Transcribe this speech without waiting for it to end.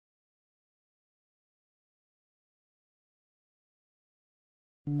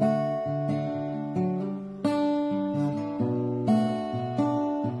Last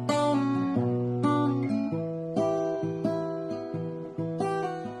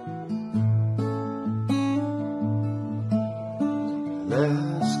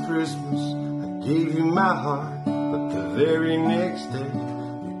Christmas I gave you my heart, but the very next day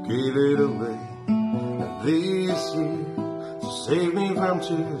you gave it away. And this year, to save me from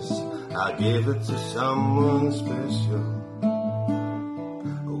tears, I gave it to someone special.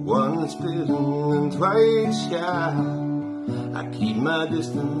 Once bitten and twice shy, I keep my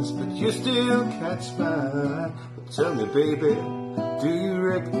distance, but you still catch my eye. But tell me, baby, do you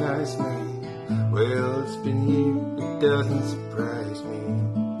recognize me? Well, it's been you, it doesn't surprise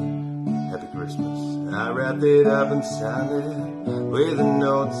me. Happy Christmas. I wrapped it up and signed it with a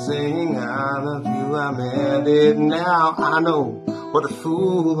note saying I love you. I meant it. Now I know what a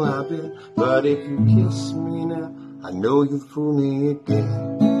fool I've been, but if you kiss me now, I know you'll fool me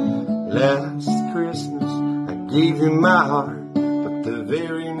again. Last Christmas I gave you my heart, but the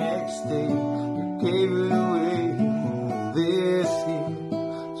very next day you gave it away. This year,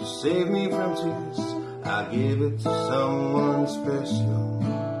 to save me from tears, I gave it to someone special.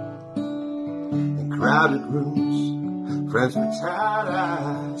 In crowded rooms, friends with tired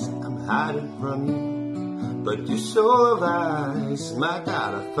eyes, I'm hiding from you, but you're so of ice. My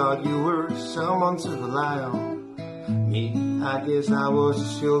God, I thought you were someone to rely on. Me, I guess I was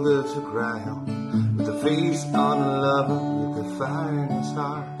a shoulder to cry on, with a face on a lover with a fire in his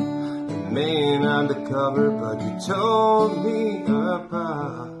heart. A man undercover, but you told me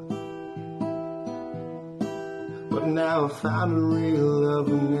apart. But now I found a real love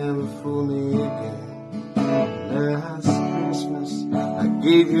will never fool me again. Last Christmas I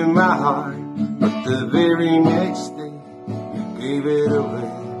gave you my heart, but the very next day you gave it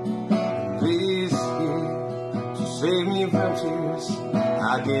away. This year, to save me from tears,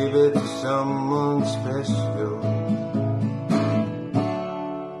 I gave it to someone special.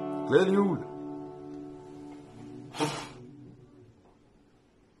 Glædelig jul!